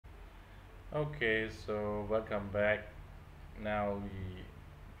Okay, so welcome back. Now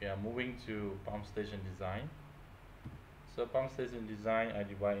we are moving to pump station design. So pump station design, I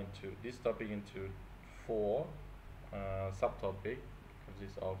divide into this topic into four subtopic,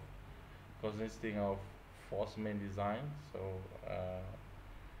 consists of consisting of force main design. So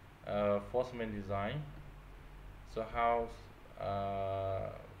force main design. So how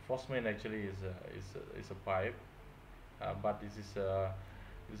force main actually is a pipe, but this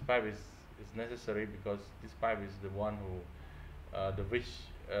pipe is necessary because this pipe is the one who the which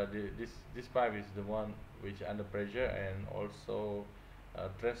this pipe is the one which under pressure and also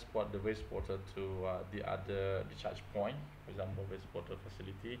transport the wastewater to the other discharge point, for example wastewater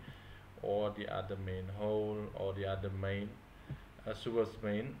facility or the other main hole or the other main sewers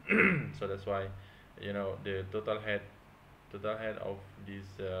main. So that's why the total head of this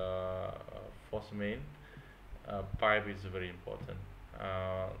force main pipe is very important.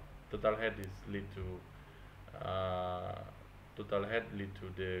 Uh, total head is lead to uh, total head lead to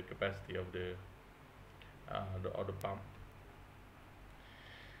the capacity of the pump.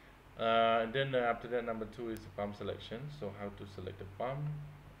 And then after that, number two is the pump selection. So how to select the pump,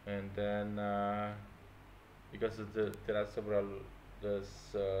 and then because there are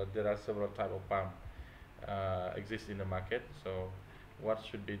several type of pump exist in the market. So what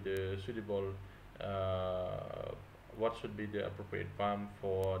should be the suitable uh, what should be the appropriate pump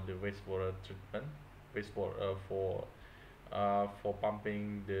for the wastewater treatment, wastewater for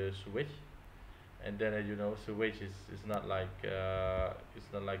pumping the sewage. And then sewage is not like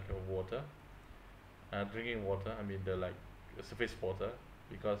water, drinking water. I mean the like surface water,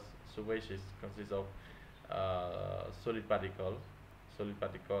 because sewage is consists of solid particle.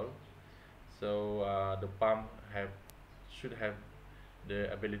 So the pump have should have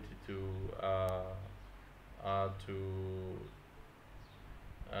the ability to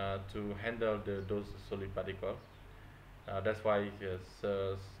handle those solid particle. That's why yes,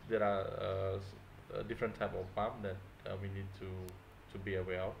 there are different type of pump that we need to be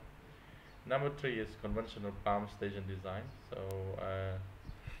aware of. Number three is conventional pump station design. So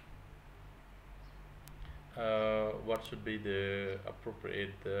what should be the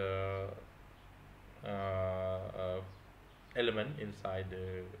appropriate element inside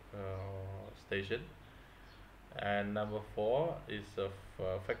the station. And number four is a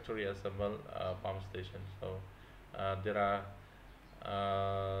factory assembled pump station. So there are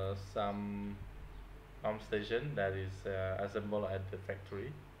some pump station that is assembled at the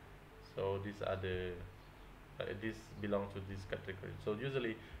factory. So these belong to this category. So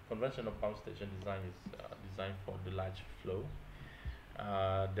usually conventional pump station design is designed for the large flow.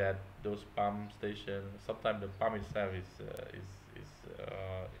 That those pump station, sometimes the pump itself it's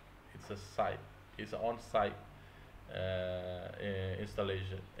a site, it's an on-site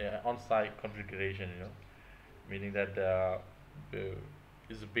installation, on-site configuration. Meaning that the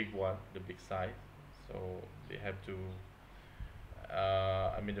is a big one, the big site. So they have to.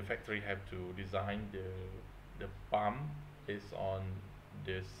 I mean, the factory have to design the pump based on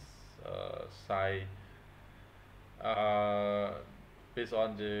this site, uh, based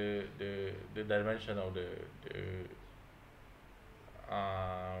on the dimension of the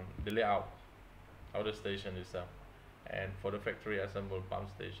layout of the station itself. And for the factory assembled pump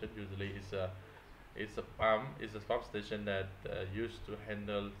station, usually it's a pump station that used to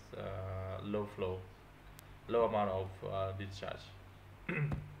handle low amount of discharge.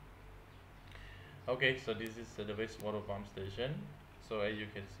 Okay, so this is the wastewater pump station. So as you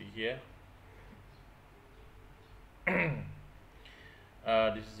can see here,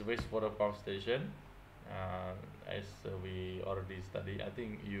 this is the wastewater pump station. As we already studied, I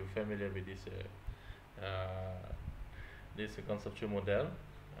think you're familiar with this conceptual model.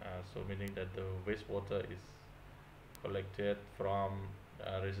 So meaning that the wastewater is collected from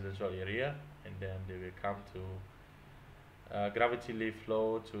residential area, and then they will come to gravity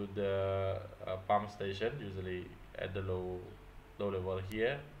flow to the pump station, usually at the low level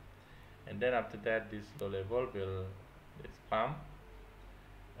here. And then after that, this low level will this pump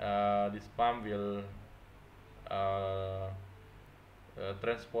will uh,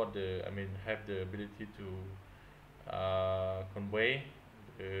 transport I mean have the ability convey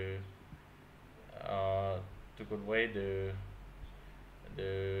the uh, convey the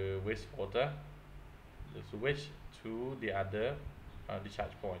wastewater, the sewage, to the other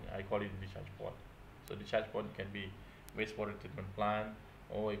discharge point. I call it discharge point. So discharge point can be wastewater treatment plant,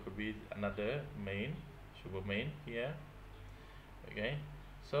 or it could be another main, sewer main here. Okay,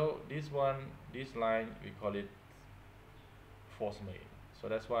 so this line we call it force main. So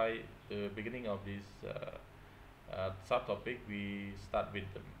that's why the beginning of this subtopic, we start with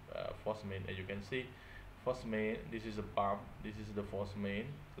the force main. As you can see, force main, this is a pump, this is the force main.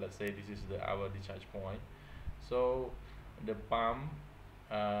 Let's say this is the our discharge point. So the pump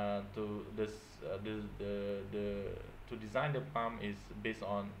to this the to design the pump is based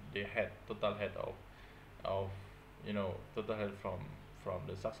on the head, total head of total head from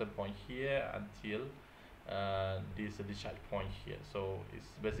the suction point here until this discharge point here. So it's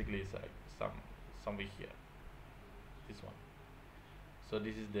basically it's like somewhere here, this one. So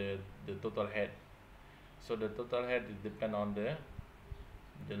this is the total head. So the total head depend on the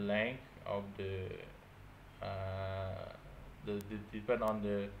length of the depend on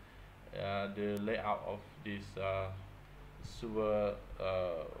the layout of this sewer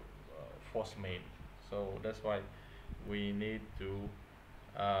force main. So that's why we need to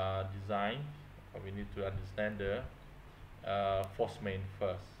design, or we need to understand the force main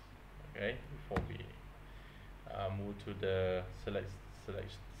first, okay, before we move to the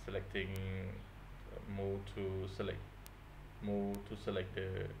selecting move to select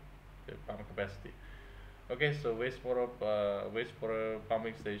the pump capacity. Okay, so wastewater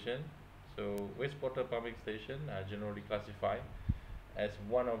pumping station. So wastewater pumping station are generally classified as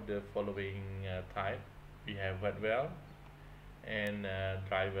one of the following type. We have wet well and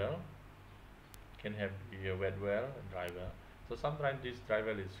dry well. Can have the wet well and dry well. So sometimes this dry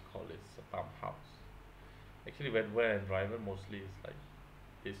well is called as a pump house. Actually, wet well and dry well mostly is like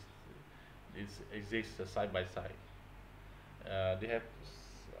this. This exists side by side. They have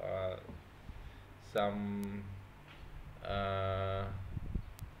some uh,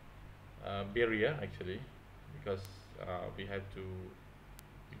 barrier actually, because we have to,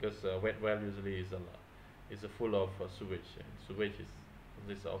 because wet well usually is a full of sewage, and sewage is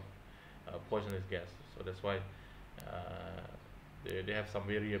consists of poisonous gas. So that's why they have some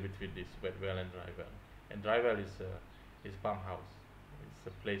barrier between this wet well and dry well. And dry well is pump house. It's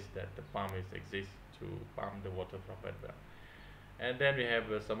a place that the pump is exists to pump the water from wet well. And then we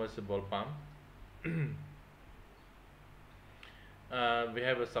have a submersible pump. We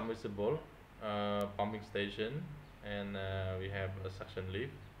have a submersible pumping station, and we have a suction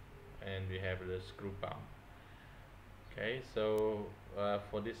lift, and we have the screw pump. Okay, so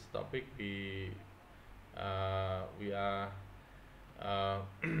for this topic we are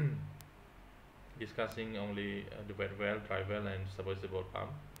discussing only the wet well, dry well, and submersible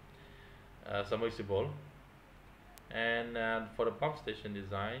pump. Submersible. And for the pump station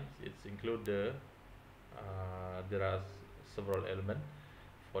design, it's include there are several elements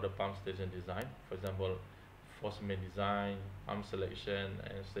for the pump station design. For example, force main design, pump selection,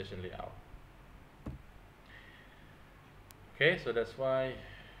 and station layout. Okay, so that's why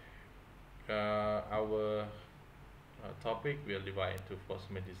our topic will divide into force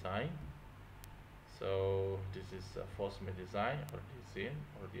main design. So this is force main design,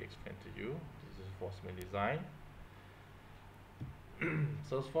 already explained to you. This is force main design.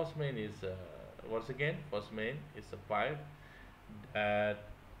 So force main is once again, force main is a pipe that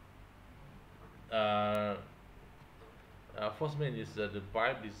force main is the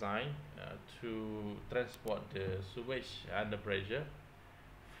pipe designed to transport the sewage under pressure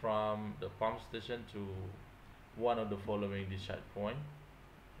from the pump station to one of the following discharge point.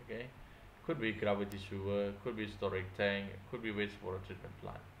 Okay, could be gravity sewer, could be storage tank, could be wastewater treatment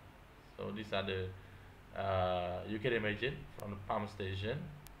plant. So these are the you can imagine from the pump station,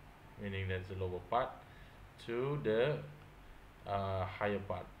 meaning that's the lower part, to the higher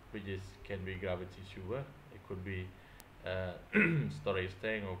part, which is can be gravity sewer, it could be storage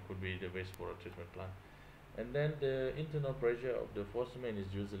tank, or could be the wastewater treatment plant. And then the internal pressure of the force main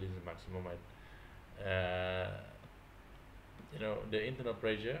is usually the maximum at the internal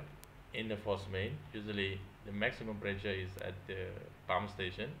pressure in the force main, usually the maximum pressure is at the pump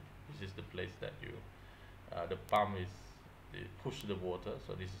station. This is the place that you the pump is push the water,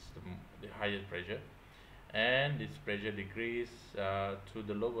 so this is the highest pressure, and this pressure decrease to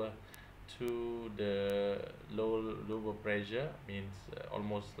the lower lower pressure, means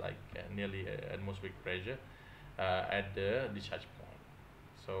almost like nearly atmospheric pressure at the discharge point.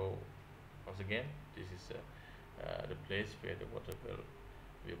 So once again, this is the place where the water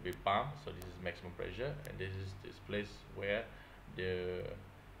will be pumped. So this is maximum pressure, and this is this place where the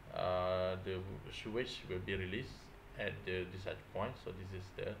sewage will be released at the discharge point. So this is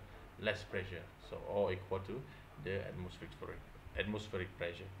the less pressure, so all equal to the atmospheric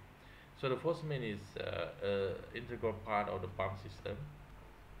pressure. So the force main is integral part of the pump system,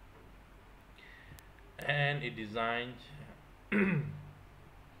 and it designed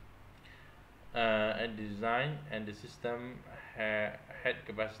and the system head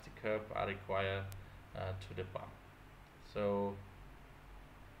capacity curve are required to the pump. So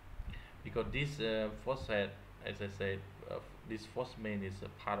because this force head, as I said, this force main is a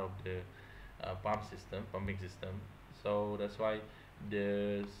part of the pumping system. So that's why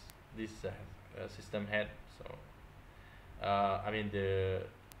there's this system head. So I mean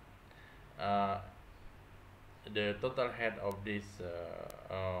uh, the total head of this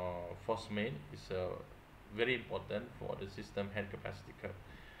force main is very important for the system head capacity curve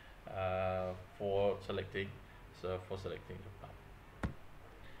for selecting the pump.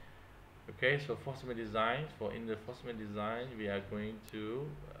 Okay, so force main design. For in the force main design, we are going to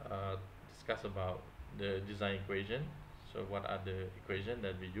discuss about the design equation. So what are the equation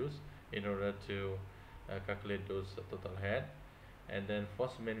that we use in order to calculate those total head, and then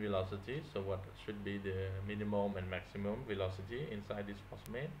force main velocity. So what should be the minimum and maximum velocity inside this force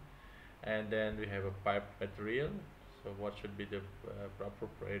main, and then we have a pipe material. So what should be the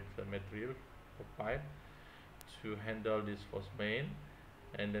appropriate material for pipe to handle this force main,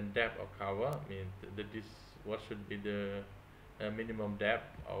 and then depth of cover. I mean this what should be the minimum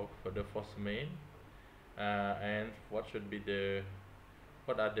depth of the force main, and what should be the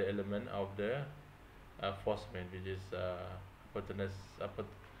what are the element of the force main, which is appurtenance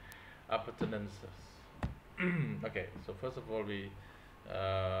appurtenances. Okay, so first of all we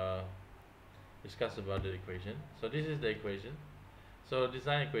uh, discuss about the equation. So this is the equation. So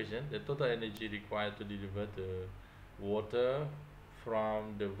design equation: the total energy required to deliver the water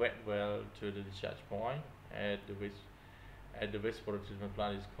from the wet well to the discharge point at the wastewater treatment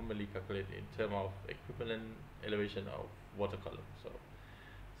plant is commonly calculated in terms of equivalent elevation of water column.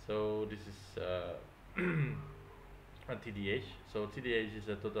 So this is a TDH. So TDH is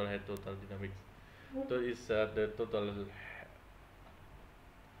a total head total dynamics. So is the total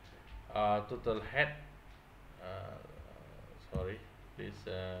head. Sorry, please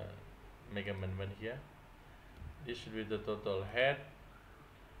make amendment here. This should be the total head,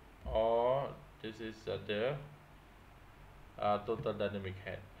 or this is the total dynamic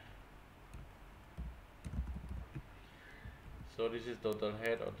head. So this is total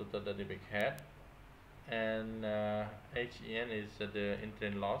head or total dynamic head, and HEN is the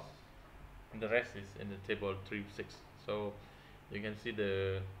entrained loss, and the rest is in the table 3.6. So you can see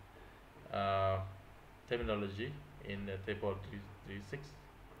the terminology in the table 3.6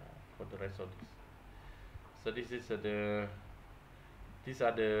 for the rest of this. So this is these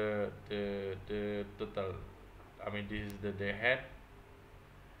are the total. I mean, this is the head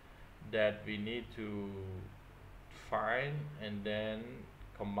that we need to find and then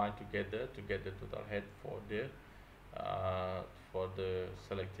combine together to get the total head for the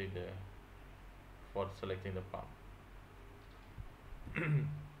selecting the pump.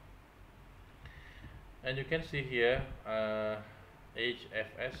 And you can see here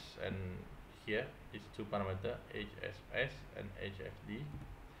HFS, and here is two parameter, HFS and HFD.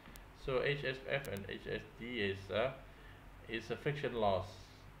 So HFF and HFD is a friction loss.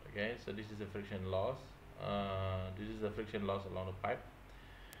 Okay, so this is a friction loss. This is the friction loss along the pipe.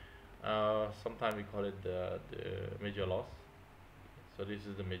 Sometimes we call it the major loss. So this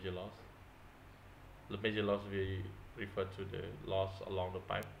is the major loss. The major loss we refer to the loss along the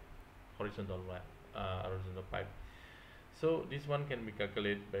pipe, horizontal pipe. So this one can be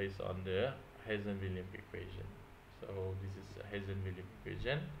calculated based on the Hazen-Williams equation. So this is a Hazen-Williams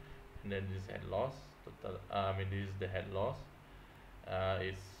equation, and then this head loss total. This is the head loss.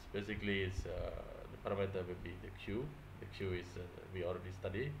 It's basically the parameter will be the Q. The Q is we already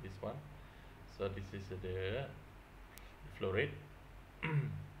studied this one. So this is the flow rate,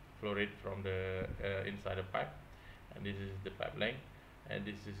 flow rate from the inside the pipe, and this is the pipe length, and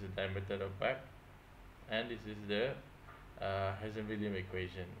this is the diameter of pipe, and this is the Hazen-Williams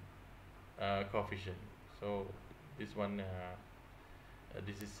equation coefficient. So this one,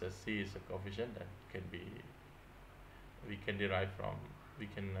 this is C is a coefficient that can be we can derive from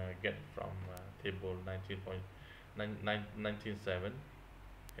get from table 19.197.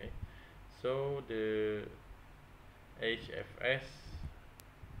 Okay, so the HFS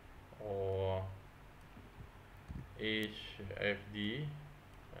or HFD,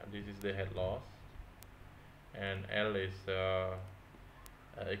 this is the head loss, and L is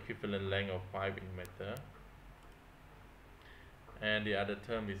equivalent length of pipe in meter, and the other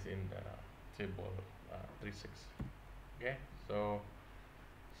term is in the table 3.6. Okay, so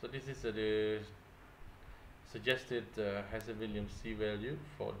this is the suggested Hazen-Williams C value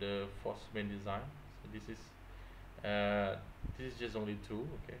for the force main design. So this is just only two.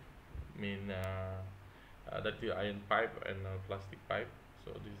 Okay, I mean that the iron pipe and plastic pipe.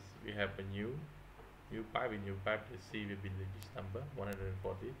 So this we have a new pipe. In new pipe, the C will be this number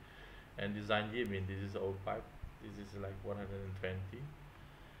 140, and design year mean this is old pipe. this is like 120.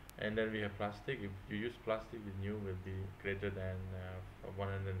 And then we have plastic. If you use plastic, the new will be greater than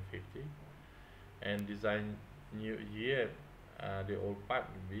 150. And design new here, the old pipe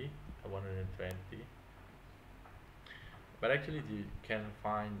will be 120. But actually you can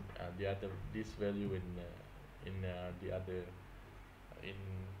find the other this value in the other in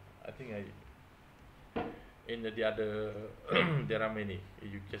I think I in the other there are many.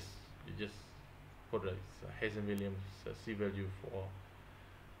 You just put a Hazen Williams C value for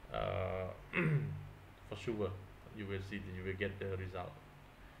uh, for sugar. You will see that you will get the result.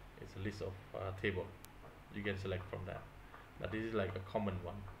 It's a list of table. You can select from that. But this is like a common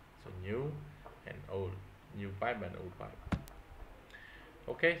one. So new and old, new pipe and old pipe.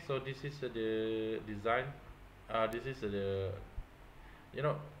 Okay, so this is the design. This is the you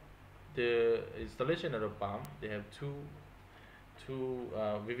know the installation of the pump. They have two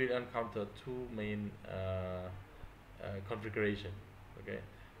we will encounter two main configuration. Okay,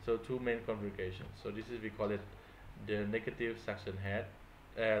 so two main configurations. So this is we call it the negative suction head,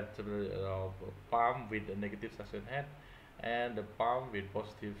 palm with the negative suction head, and the palm with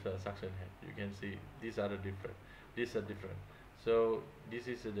positive suction head. You can see these are the different. These are different. So this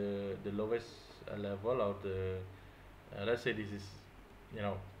is the lowest level of the. Let's say this is,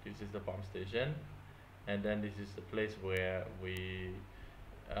 this is the pump station, and then this is the place where we.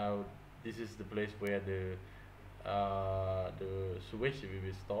 This is the place where the switch will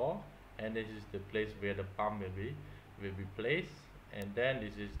be stored, and this is the place where the pump will be placed, and then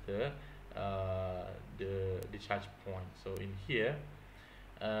this is the discharge point. So in here,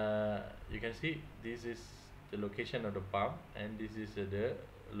 you can see this is the location of the pump, and this is the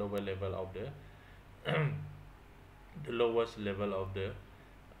lower level of the the lowest level of the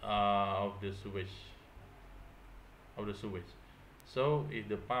sewage. So if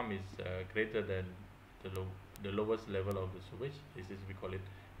the pump is greater than the lowest level of the sewage, this is we call it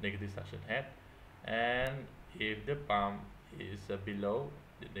negative suction head. And if the pump is below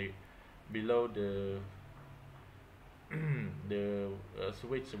below the the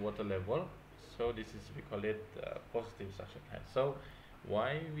sewage water level, so this is we call it positive suction head. So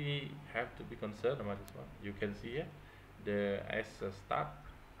why we have to be concerned about this one? You can see here the S start.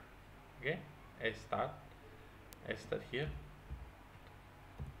 Okay, S start here.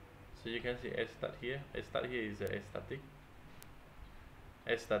 So you can see S start here. S start here is S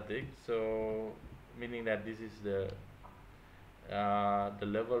static. So meaning that this is the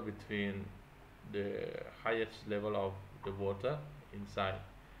level between the highest level of the water inside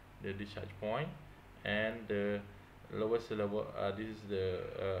the discharge point and the lowest level. This is the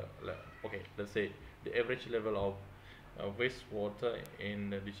okay. Let's say the average level of wastewater in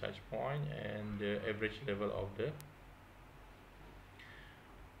the discharge point and the average level of the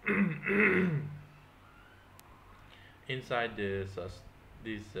inside this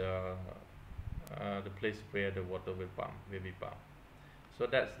the place where the water will be pumped. So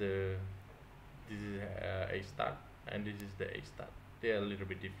that's this is A start, and this is the A start. They are a little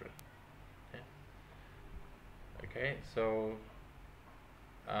bit different. Okay, so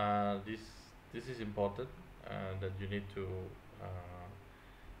this is important that you need to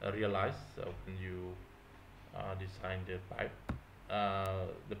realize when you design the pipe,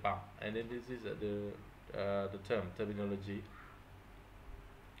 the pump. And then this is the terminology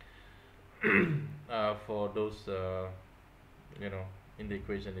for those in the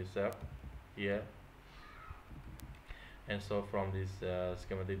equation itself here, and so from this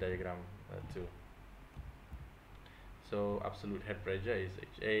schematic diagram too. So absolute head pressure is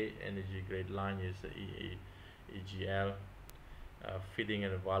HA, energy grade line is EGL, feeding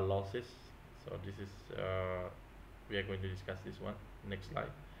and valve losses. So this is we are going to discuss this one next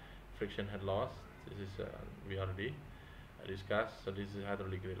slide. Friction head loss, this is we already discussed. So this is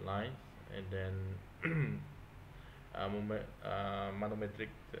hydraulic grade line, and then manometric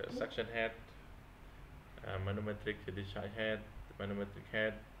suction head, manometric discharge head, manometric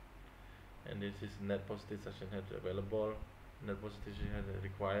head, and this is net positive suction head available, net positive suction head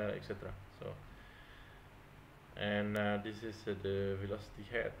required, etc. So, and this is the velocity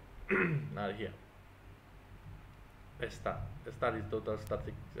head. Now here, S start. S start is total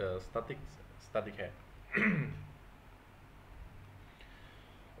static head.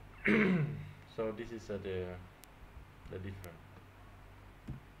 So this is the difference.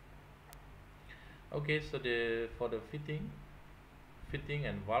 Okay, so for the fitting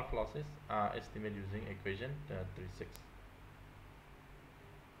and valve losses are estimated using equation 36.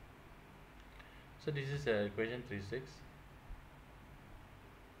 So this is equation 36.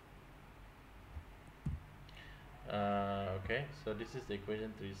 Okay, so this is the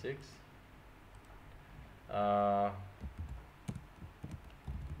equation 36. uh,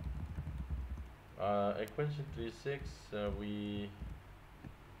 equation 36, we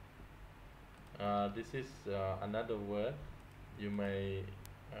this is another word you may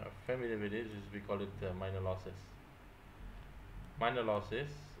familiar with it, is we call it minor losses. Minor losses,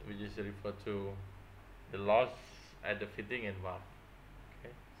 which is refer to the loss at the fitting and valve.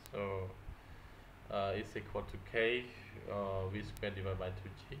 Okay, so it's equal to K V squared divided by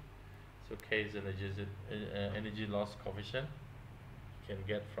 2G. So K is energy loss coefficient. You can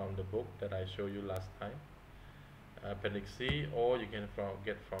get from the book that I showed you last time, appendix C, or you can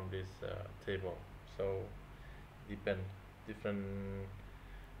get from this table. So depend different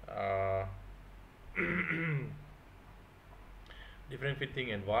uh, different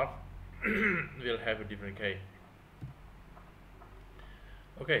fitting and valve will have a different K.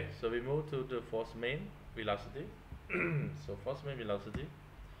 Okay, so we move to the force main velocity. So force main velocity.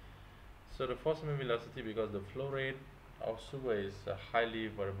 So the force main velocity, because the flow rate of sewer is highly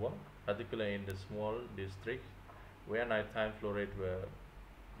variable, particularly in the small district where nighttime flow rate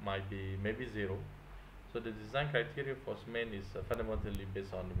might be maybe zero. So the design criteria for main is fundamentally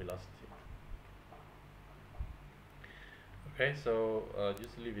based on the velocity. Okay, so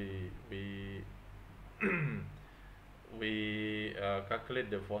usually we calculate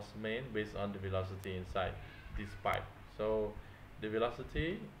the force main based on the velocity inside this pipe. So the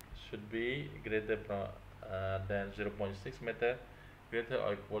velocity should be greater than 0.6 meter, greater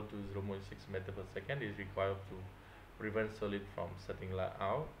or equal to 0.6 meter per second is required to prevent solid from setting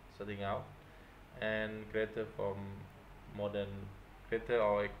out, and greater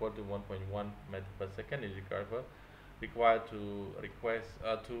or equal to 1.1 meter per second is required to request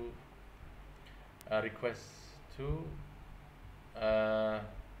uh,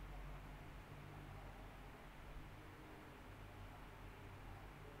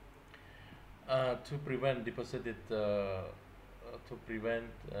 to prevent deposited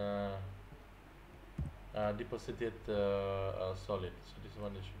solid. So this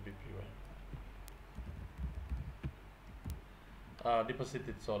one should be prevent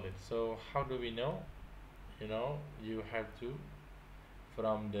deposited solid. So how do we know? You have to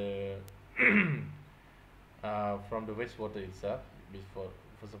from the from the wastewater itself. Before,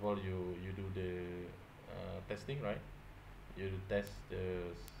 first of all, you do the testing, right? You test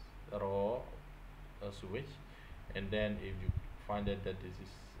the raw sewage, and then if you find that this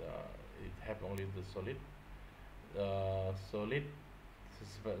is it have only the solid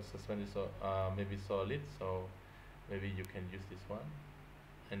suspended, maybe solid, so maybe you can use this one.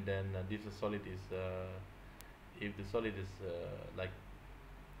 And then if the solid is like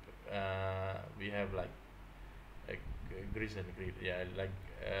we have like a grease and grit, yeah, like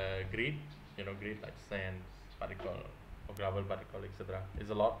grit, grit like sand particle or gravel particle, etc. is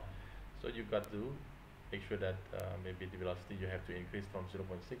a lot. So you got to make sure that maybe the velocity you have to increase from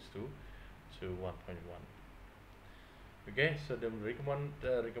 0.6 to 1.1. Okay, so the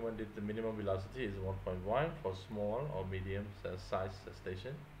recommended the minimum velocity is 1.1 for small or medium size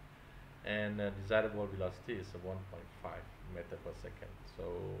station, and desirable velocity is 1.5 meter per second.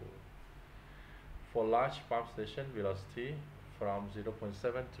 So for large pump station, velocity from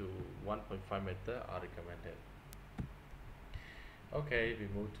 0.7 to 1.5 meter are recommended. Okay, we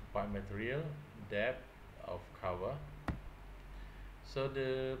move to pipe material, depth of cover. So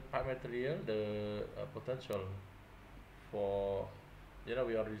the pipe material, the potential for, we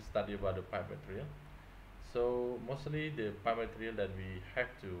already studied about the pipe material. So mostly the pipe material that we have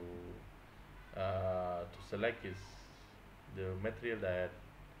to select is the material that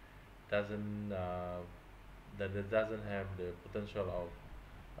doesn't doesn't have the potential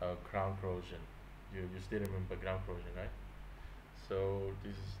of ground corrosion. You still remember ground corrosion, right? So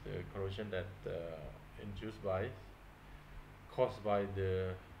this is the corrosion that induced by caused by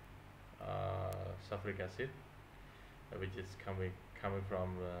the sulfuric acid, which is coming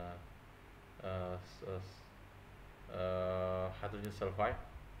from hydrogen sulfide,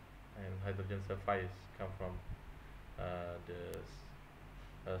 and hydrogen sulfide is come from the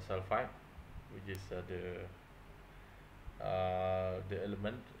sulfide, which is the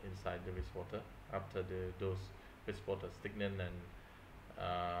element inside the wastewater after those wastewater stagnant and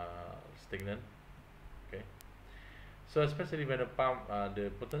stagnant. Okay, so especially when a pump,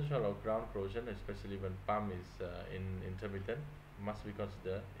 the potential of ground corrosion, especially when pump is intermittent, must be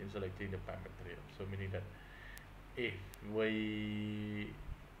considered in selecting the pump material. So meaning that if we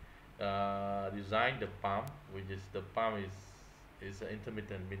design the pump, which is the pump is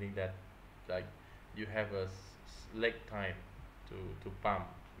intermittent, meaning that like you have a lag time to pump,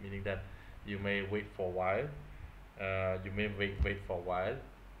 meaning that you may wait for a while,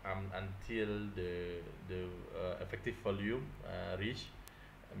 until the effective volume reach.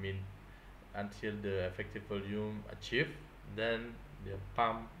 I mean, until the effective volume achieved, then the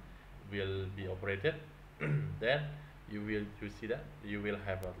pump will be operated. Then you see that you will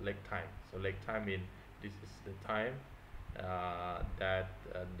have a lag time. So lag time means this is the time that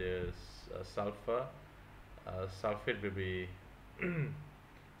the sulfate will be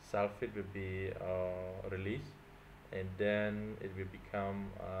sulfate will be released, and then it will become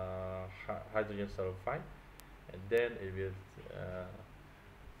hydrogen sulfide, and then it will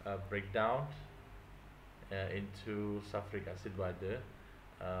break down into sulfuric acid by the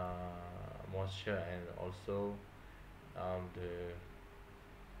moisture, and also the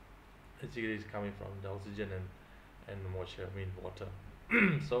basically is coming from the oxygen and moisture, I mean water.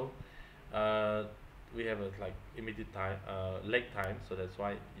 So uh, we have a like immediate time, lag time, so that's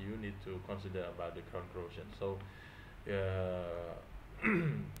why you need to consider about the current corrosion. So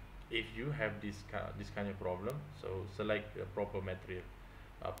if you have this kind of problem, so select a proper material,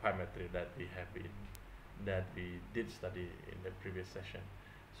 pipe material that we have been that we did study in the previous session.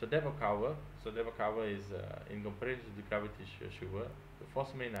 So depth cover is in comparison to the gravity shear, the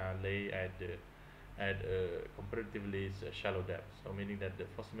force main are lay at the at a comparatively shallow depth. So meaning that the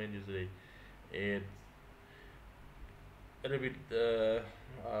force main usually it's a little bit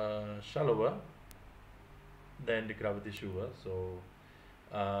shallower than the gravity shear. So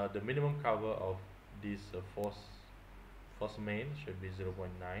the minimum cover of this force main should be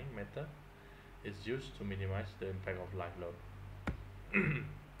 0.9 meter. It's used to minimize the impact of live load.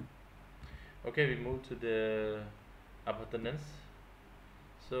 Okay, we move to the appurtenance.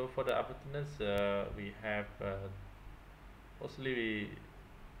 So for the appurtenance, we have mostly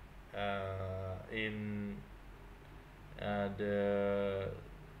in the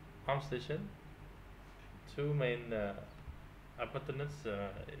pump station, two main appurtenance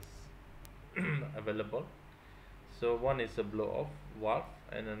is available. So one is a blow-off valve,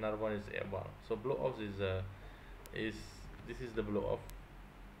 and another one is air valve. So blow-off is this is the blow-off.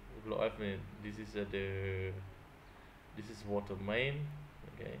 Blow-off means this is this is water main.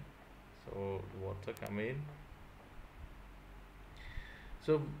 Okay, so water come in.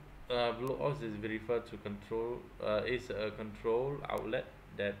 So blow-off is referred to control is a control outlet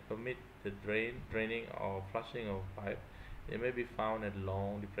that permit the draining or flushing of pipe. They may be found at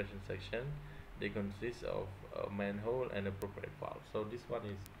long depression section. They consist of a manhole and a propelled valve. So this one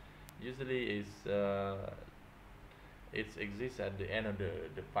is usually it exists at the end of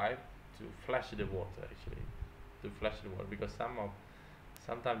the pipe to flush the water, actually, to flush the water, because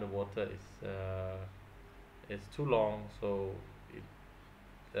sometimes the water is too long, so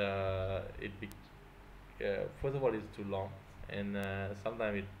it be first of all it's too long, and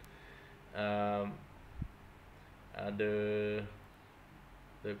sometimes it the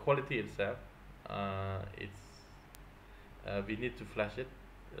quality itself, it's we need to flush it,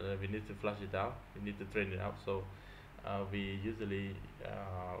 we need to flush it out, we need to drain it out. So we usually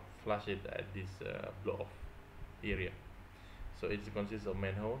flush it at this blow off area. So it consists of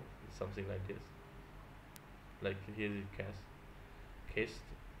manhole, something like this, like here is cased.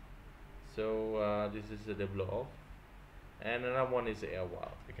 So this is the blow off, and another one is the air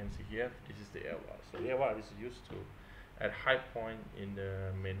valve. You can see here, this is the air valve. So the air valve is used to at high point in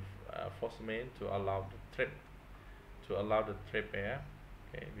the main force main to allow the trap air.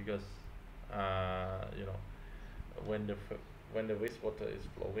 Okay, because you know, when the wastewater is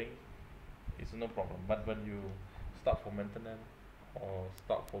flowing, it's no problem. But when you start for maintenance or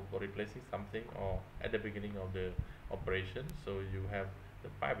start for replacing something, or at the beginning of the operation, so you have the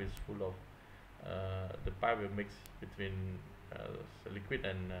pipe is full of the pipe will mix between liquid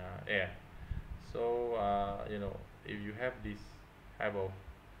and air. So you know, if you have this type of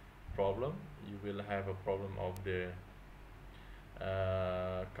problem, you will have a problem of the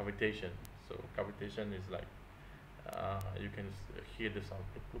cavitation. So cavitation is like you can hear the sound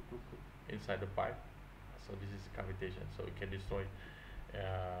inside the pipe. So this is cavitation. So it can destroy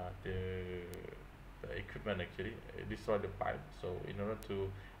the equipment, actually destroy the pipe. So in order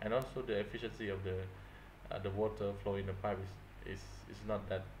to, and also the efficiency of the water flow in the pipe is not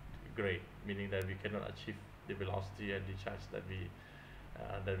that great, meaning that we cannot achieve the velocity and discharge that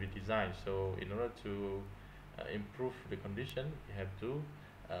we design. So in order to improve the condition, we have to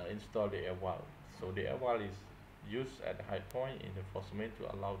install the air valve. So the air valve is used at the high point in the force main to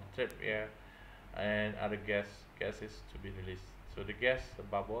allow the trapped air and other gases to be released. So the gas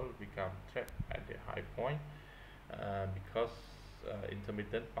bubble become trapped at the high point because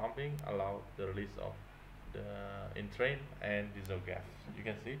intermittent pumping allow the release of the entrain and diesel gas. You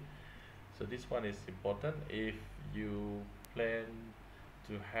can see. So this one is important if you plan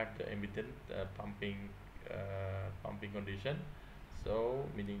to have the emittent pumping condition. So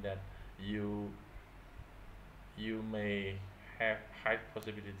meaning that you you may have high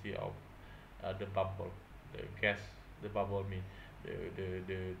possibility of the bubble, the gas, the bubble mean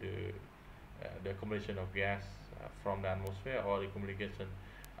the accumulation of gas from the atmosphere, or the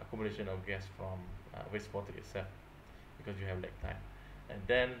accumulation of gas from wastewater itself, because you have lag time. And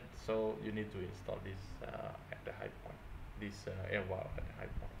then so you need to install this at the high point, this air valve at the high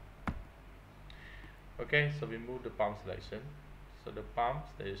point. Okay, so we move the pump selection. So the pumps,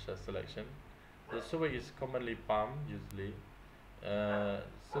 there is a selection. The sewage is commonly pumped usually.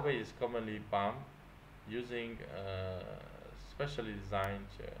 Sewage is commonly pumped using specially designed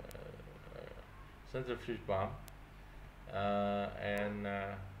centrifuge pump, and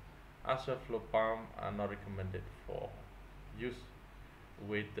axial flow pump are not recommended for use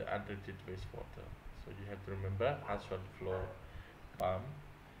with the untreated wastewater. So you have to remember, axial flow pump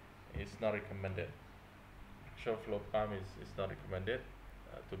is not recommended. Axial flow pump is not recommended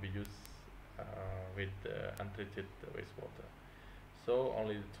to be used with untreated wastewater. So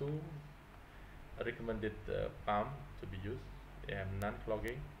only the two recommended pump to be used. They have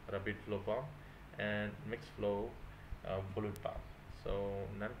non-clogging rapid flow pump and mixed flow volute pump. So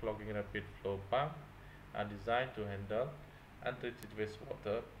non-clogging rapid flow pump are designed to handle untreated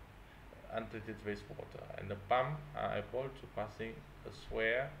wastewater, and the pump are able to passing a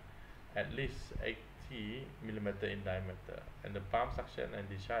sware at least 80 millimeter in diameter, and the pump suction and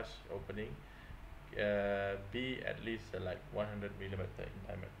discharge opening be at least like 100 millimeter in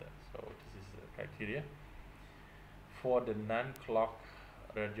diameter. So this is the criteria for the non-clog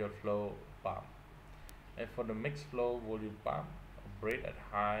radial flow pump. And for the mixed flow volute pump, operate at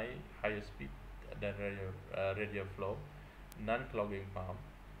higher speed than radial flow non-clogging pump.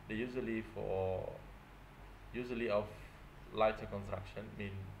 They usually of lighter construction,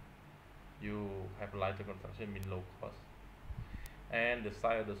 mean you have lighter construction, mean low cost, and the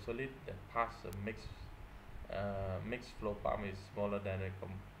size of the solid that pass a mixed flow pump is smaller than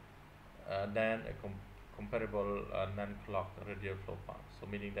a comparable non-clogged radial flow pump. So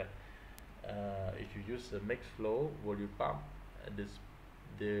meaning that if you use a mixed flow volute pump, the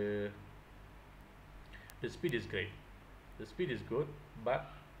speed is great, the speed is good, but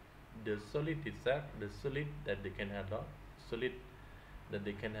the solid itself, the solid that they can handle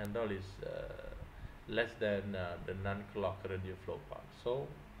is less than the non-clogged radial flow pump. So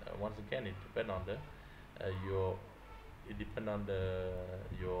once again, it depends on the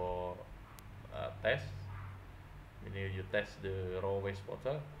your test. Meaning you test the raw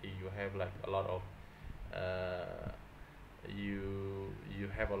wastewater, you have like a lot of you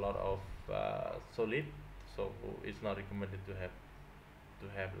have a lot of solid, so it's not recommended to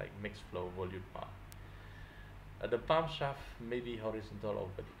have like mixed flow volute pump. The pump shaft may be horizontal or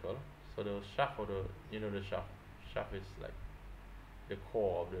vertical. So the shaft, or the shaft is like the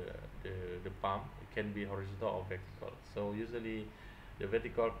core of the pump. It can be horizontal or vertical. So usually the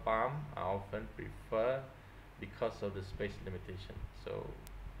vertical pump are often preferred because of the space limitation. So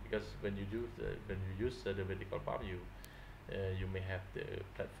because when you use the vertical pump, you may have the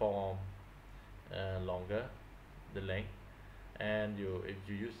platform longer, the length, and if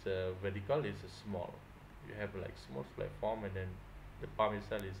you use vertical, it's small. You have like small platform, and then the pump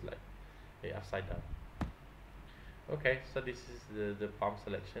itself is like upside down. Okay, so this is the pump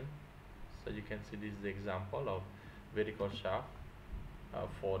selection. So you can see this is the example of vertical shaft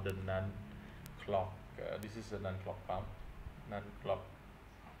for the non-clog. This is a non-clog pump,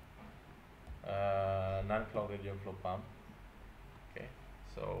 non-clog radial flow pump. Okay,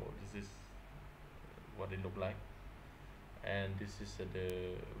 so this is what it look like, and this is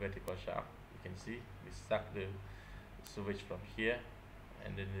the vertical shaft. You can see we suck the sewage from here,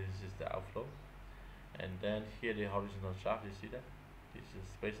 and then this is the outflow, and then here the horizontal shaft. You see that this is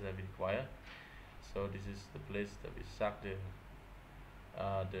the space that we require. So this is the place that we suck the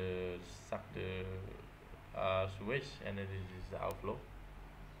sewage, and then this is the outflow,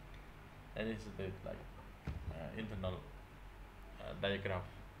 and this is the internal diagram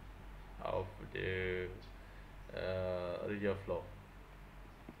of the radial flow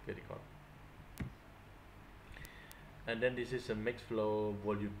vertical. And then this is a mixed flow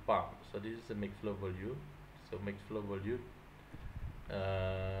volute pump. So this is a mixed flow volute. So mixed flow volute,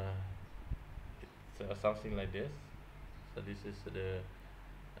 it's something like this. So this is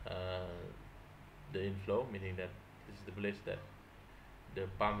the inflow, meaning that this is the place that the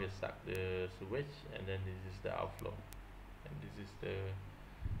pump will suck the sewage, and then this is the outflow, and this is the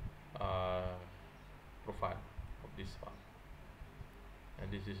profile of this pump,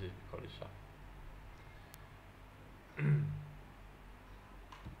 and this is it called the shaft.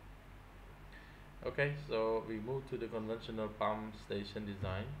 Okay, so we move to the conventional pump station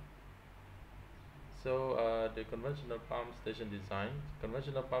design. So the conventional pump station design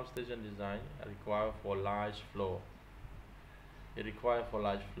require for large flow. It require for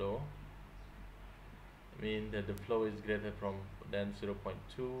large flow, mean that the flow is greater from than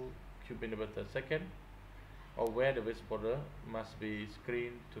 0.2 cubic meter per second, or where the wastewater must be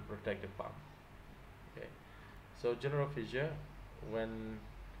screened to protect the pump. Okay. So general feature: when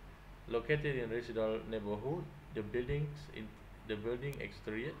located in residential neighborhood, the building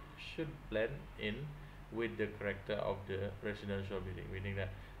exterior should blend in with the character of the residential building, meaning that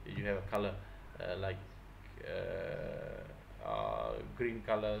you have a color like green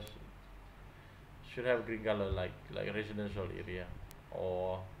colors should have green color like residential area,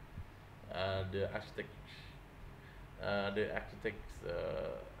 or the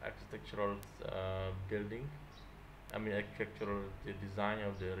architectural building. I mean architectural the design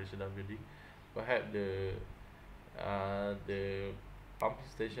of the residential building. Perhaps the pumping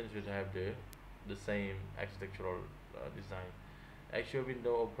station should have the same architectural design. Actual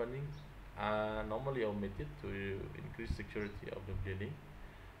window opening are normally omitted to increase security of the building.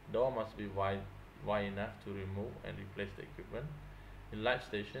 Door must be wide enough to remove and replace the equipment. In light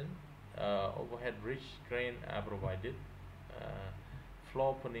station, overhead bridge crane are provided. Uh,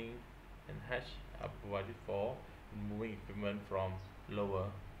 Floor opening and hatch are provided for moving equipment from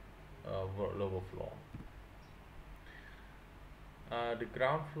lower lower floor. The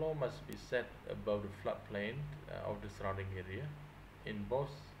ground floor must be set above the floodplain of the surrounding area. In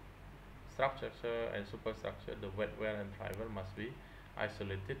both structure and superstructure, the wet well and dry well must be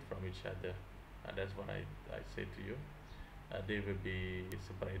isolated from each other. That's what I say to you. They will be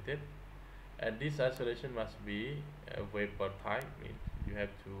separated, and this isolation must be vapor tight. Means you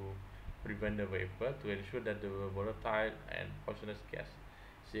have to prevent the vapor to ensure that the volatile and poisonous gas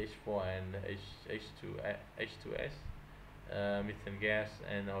CH4 and H2S, methane gas,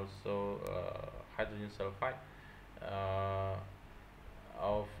 and also hydrogen sulfide uh,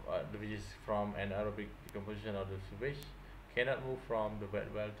 which is from anaerobic decomposition of the sewage, cannot move from the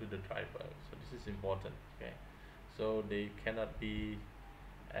wet well to the dry well. So this is important. Okay, so they cannot be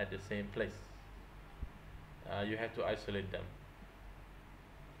at the same place. You have to isolate them.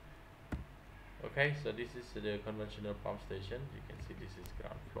 Okay, so this is the conventional pump station. You can see this is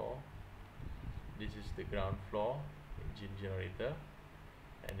ground floor. This is the ground floor engine generator,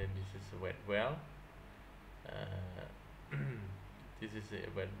 and then this is a wet well. This is a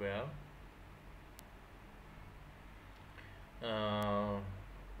wet well.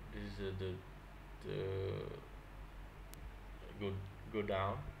 This is the go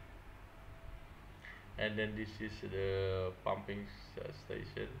down, and then this is the pumping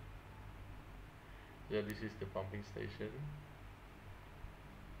station. So this is the pumping station.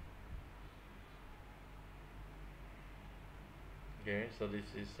 Okay, so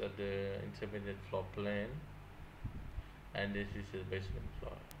this is the intermediate floor plane, and this is the basement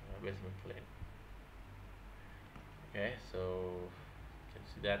floor basement plane. Okay, so you can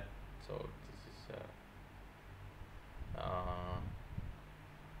see that. So this is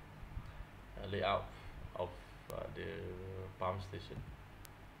a layout of the pump station.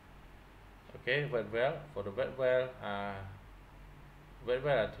 Okay, wet well. For the wet well,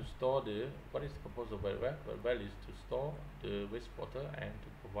 to store the, what is the purpose of wet well? Wet well is to store the wastewater and to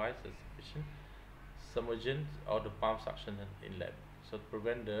provide a sufficient submergence of the pump suction inlet, so to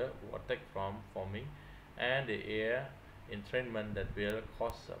prevent the vortex from forming and the air entrainment that will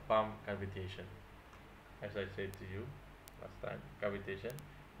cause pump cavitation. As I said to you last time, cavitation,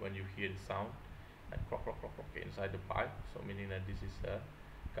 when you hear the sound like clock clock clock clock inside the pipe, so meaning that this is a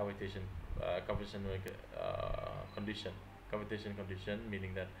cavitation condition. Cavitation condition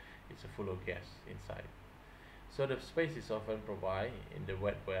meaning that it's full of gas inside. So the space is often provided in the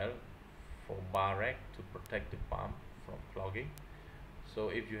wet well for bar rack to protect the pump from clogging. So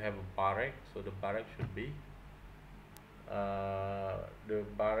if you have a bar rack, so the bar rack should be the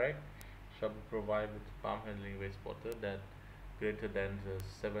bar rack shall be provided with pump handling wastewater that greater than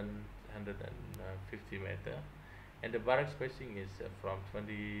 750 meter, and the bar rack spacing is from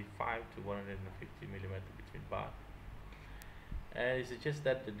 25 to 150 millimeter between bar. And it suggests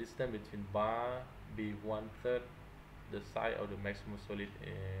that the distance between bar be 1/3 the size of the maximum solid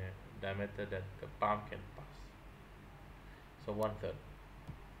diameter that the pump can pass. So 1/3.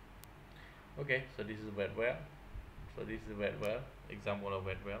 Okay, so this is wet well. So this is wet well, example of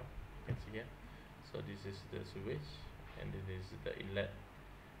wet well. You can see here. So this is the sewage, and this is the inlet.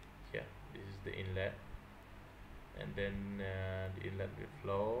 Here, this is the inlet, and then the inlet will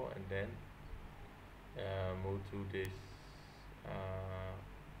flow, and then move to this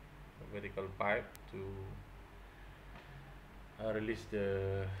vertical pipe to release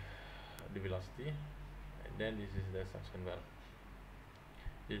the velocity, and then this is the suction valve.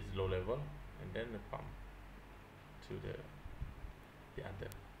 This is low level, and then the pump to the other,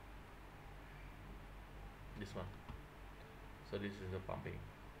 this one. So this is the pumping.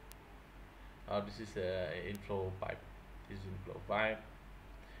 This is the inflow pipe. This is inflow pipe.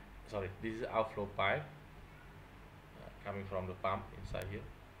 Sorry, this is outflow pipe coming from the pump inside here.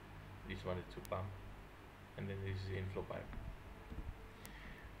 This one is to pump, and then this is the inflow pipe.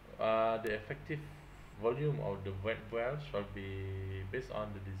 The effective volume of the wet well shall be based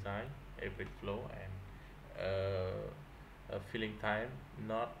on the design, average flow, and filling time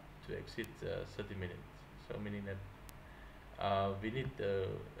not to exceed 30 minutes. So meaning that we need the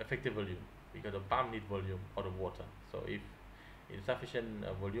effective volume, because the pump need volume or the water. So if insufficient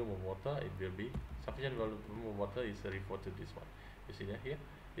volume of water, it will be sufficient volume of water is referred to this one. You see that here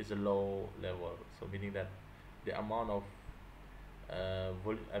is a low level. So meaning that the amount of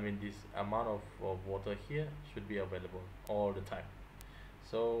this amount of water here should be available all the time.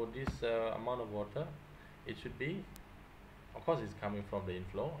 So this amount of water, it should be, of course, it's coming from the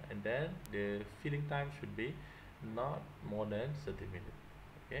inflow, and then the filling time should be not more than 30 minutes.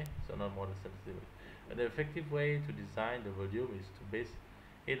 Okay, so not more than 30 minutes. And the effective way to design the volume is to base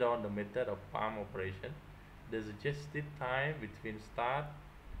it on the method of pump operation. The suggested time between start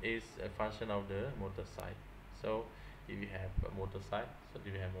is a function of the motor side. So if you have a motor side, so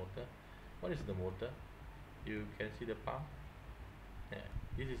if you have motor, what is the motor? You can see the pump. Yeah,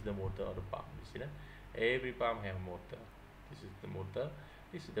 this is the motor of the pump. You see that every pump have a motor. This is the motor,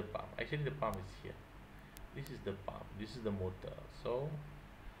 this is the pump. Actually the pump is here. This is the pump, this is the motor. So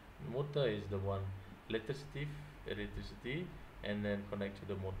motor is the one, electricity, and then connect to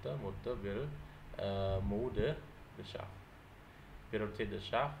the motor. Motor will move the shaft, we rotate the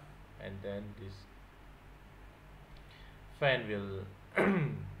shaft, and then this fan will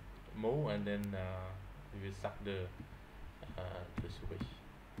move, and then we will suck the sewage.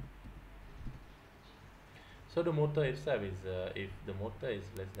 So the motor itself is if the motor is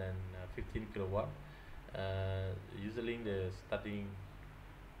less than 15 kilowatt, usually the starting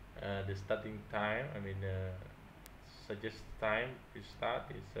time, suggest time to start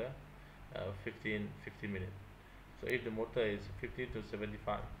is 15 minutes. So if the motor is 50 to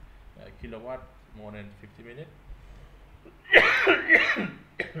 75 kilowatt, more than 50 minutes.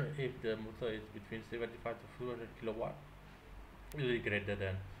 If the motor is between 75 to 200 kilowatt, usually greater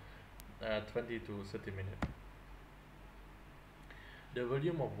than 20 to 30 minutes. The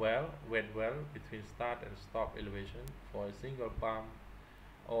volume of wet well between start and stop elevation for a single pump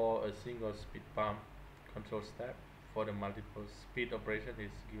or a single speed pump control step for the multiple speed operation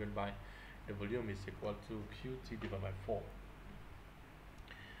is given by the volume is equal to QT divided by 4.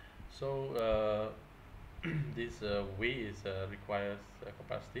 So this V is requires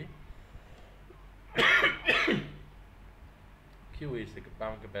capacity. Q is the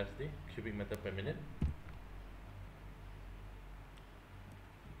pump capacity, cubic meter per minute.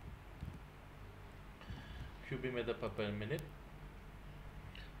 Cubic meter per minute.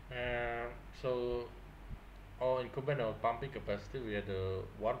 So our incumbent or pumping capacity, where the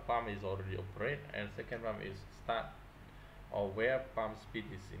one pump is already operate and second pump is start, or where pump speed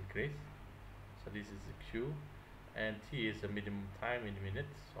is increased. So this is the Q, and T is the minimum time in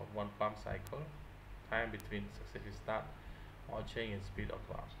minutes of one pump cycle, time between successive start or change in speed of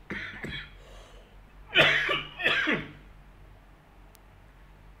pump.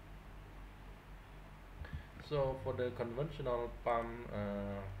 So for the conventional pump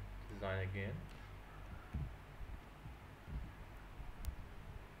design again,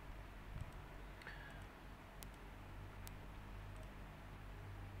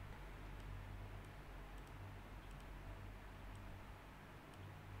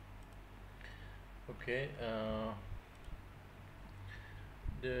 okay,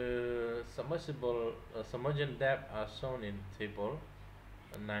 the submersible submergent depth are shown in table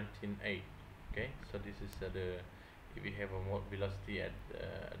 19.8. Okay, so this is the, if we have a more velocity at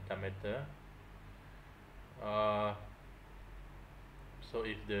diameter, so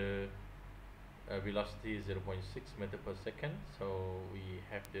if the velocity is 0.6 meter per second, so we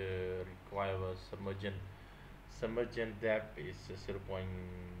have the required submergent depth is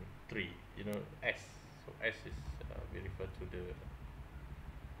 0.3, you know, S. So S is we refer to the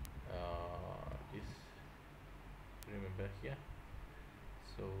this, remember here.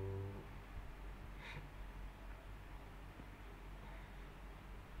 So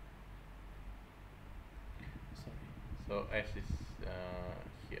so S is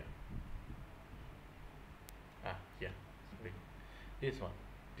here. Here, sorry, this one.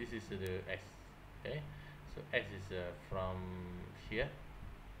 this is the X. Okay, so X is from here,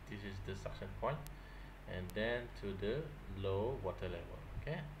 this is the suction point, and then to the low water level.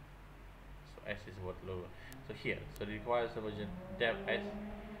 Okay, so S is what lower. So here, so the required submersion depth S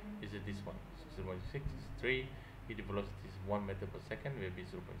is this one, 0.63. Heat velocity is 1 meter per second, will be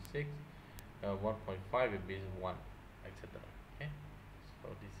 0.6. 1.5 will be 1, etc. Okay, so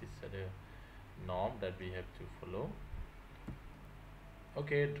this is the norm that we have to follow.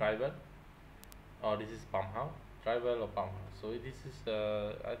 Okay, dry well. Oh, this is pump house, dry well or pump house. So this is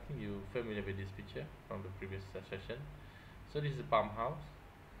I think you familiar with this picture from the previous session. So this is a pump house.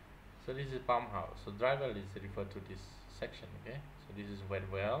 So this is pump house. So dry well is referred to this section. Okay, so this is wet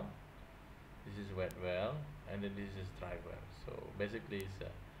well, this is wet well, and then this is dry well. So basically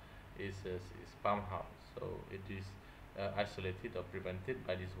it's pump house. So it is isolated or prevented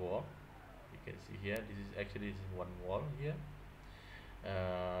by this wall. You can see here, this is actually one wall here.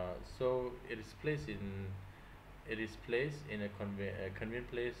 So it is placed in a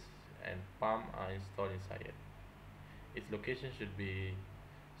convenient place, and pump are installed inside it. Its location should be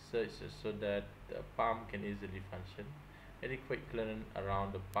such so that the pump can easily function. Adequate clearance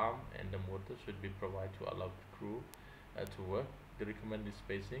around the pump and the motor should be provided to allow the crew to work. The recommended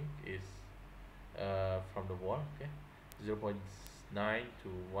spacing is from the wall, okay, 0.9 to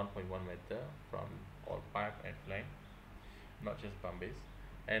 1.1 meter from all pipe and flank, not just pump base.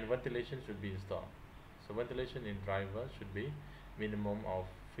 And ventilation should be installed. So ventilation in dry well should be minimum of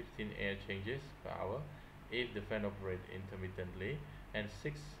 15 air changes per hour if the fan operates intermittently, and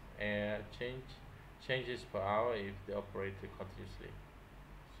 6 air changes per hour if they operate continuously.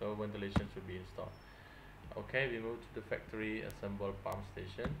 So ventilation should be installed. Okay, we move to the factory assembled pump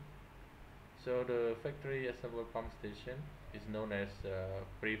station. So the factory assembled pump station is known as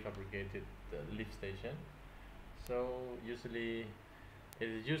prefabricated lift station. So usually it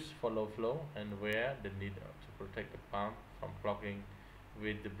is used for low flow and where the need to protect the pump from clogging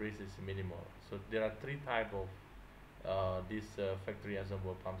with debris is minimal. So there are three types of this factory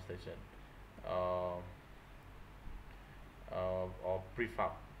assembled pump station, or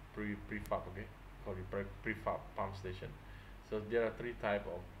prefab, okay, called prefab pump station. So there are three types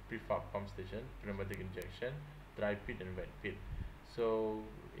of prefab pump station: pneumatic injection, dry pit, and wet pit. So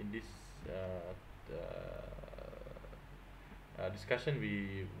in this discussion,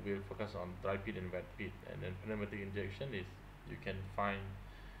 we will focus on dry pit and wet pit, and then pneumatic injection is, you can find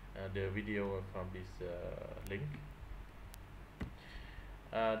the video from this link.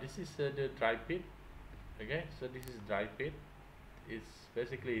 This is the dry pit. Okay, so this is dry pit. It's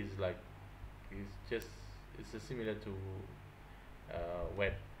basically it's similar to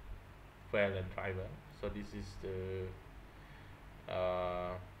wet well and dry well. So this is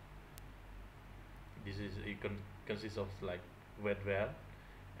it consists of like wet well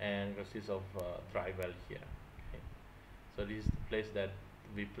and consists of dry well here. Okay, so this is the place that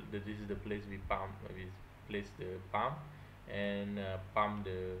this is the place we place the pump and pump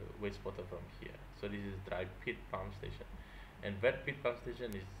the wastewater from here. So this is dry pit pump station, and wet pit pump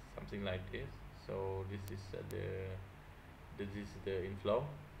station is something like this. So this is the inflow.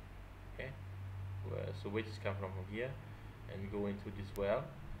 Okay, so waste come from here and go into this well,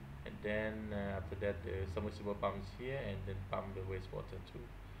 and then after that the submersible pump is here, and then pump the wastewater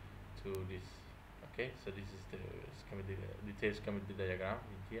to this. Okay, so this is the detailed schematic diagram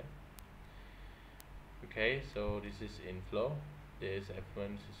in here. Okay, so this is inflow, there is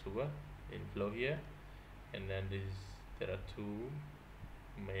effluent sewer inflow here, and then there are two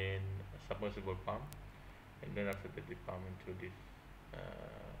main submersible pump, and then after that they pump into this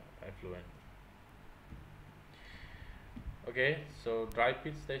effluent. Okay, so dry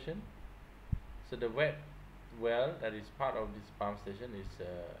pit station. So the wet well that is part of this pump station is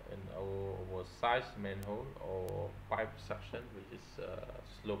an oversized manhole or pipe suction, which is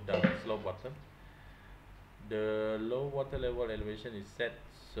slope bottom. The low water level elevation is set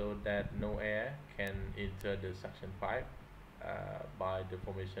so that no air can enter the suction pipe by the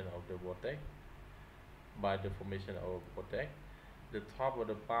formation of the vortex. The top of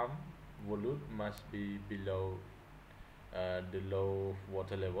the pump volute must be below the low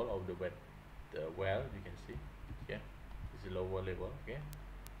water level of the well. You can see here, this is lower level. Okay,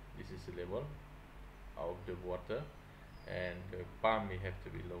 this is the level of the water, and the pump may have to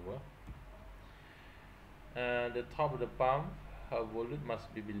be lower. The top of the pump volute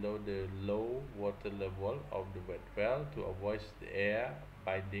must be below the low water level of the wet well to avoid the air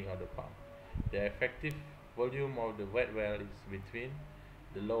binding on the pump. The effective volume of the wet well is between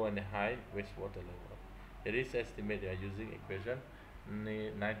the low and the high wastewater level. It is estimated using equation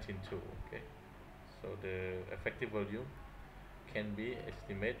 19.2. Okay, so the effective volume can be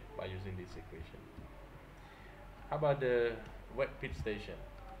estimated by using this equation. How about the wet pit station?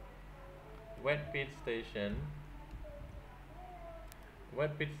 Wet pit station.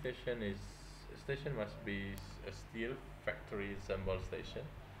 Wet pit station is station must be a steel factory assembled station,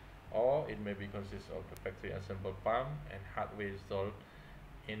 or it may be consist of the factory assembled pump and hardware installed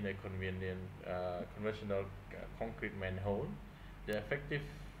in a conventional concrete manhole. The effective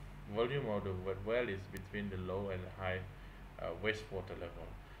volume of the wet well is between the low and high wastewater level,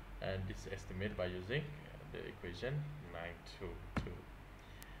 and this is estimated by using the equation 922.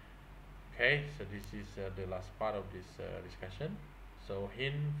 Okay, so this is the last part of this discussion. So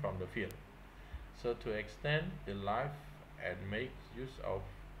hint from the field. So to extend the life and make use of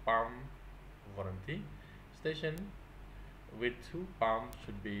pump warranty, station with two pumps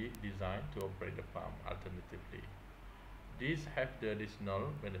should be designed to operate the pump alternatively. These have the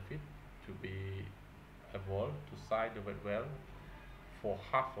additional benefit to be able to site the wet well for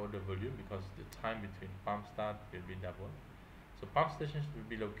half of the volume because the time between pump start will be double. So pump stations will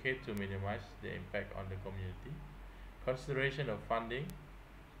be located to minimize the impact on the community. Consideration of funding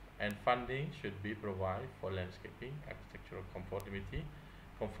and funding should be provided for landscaping, architectural conformity,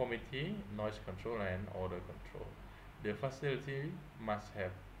 noise control and odor control. The facility must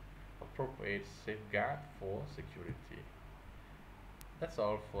have appropriate safeguard for security. That's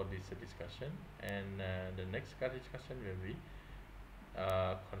all for this discussion, and the next discussion will be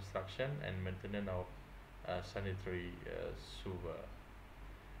construction and maintenance of sanitary sewer.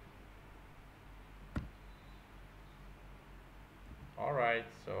 Alright,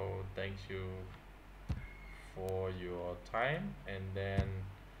 so thank you for your time, and then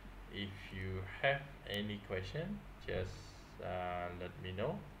if you have any question, just let me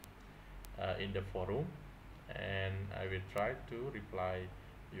know in the forum, and I will try to reply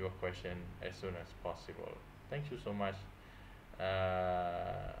your question as soon as possible. Thank you so much.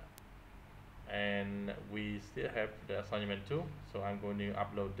 And we still have the assignment 2, so I'm going to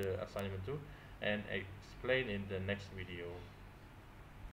upload the assignment 2 and explain in the next video.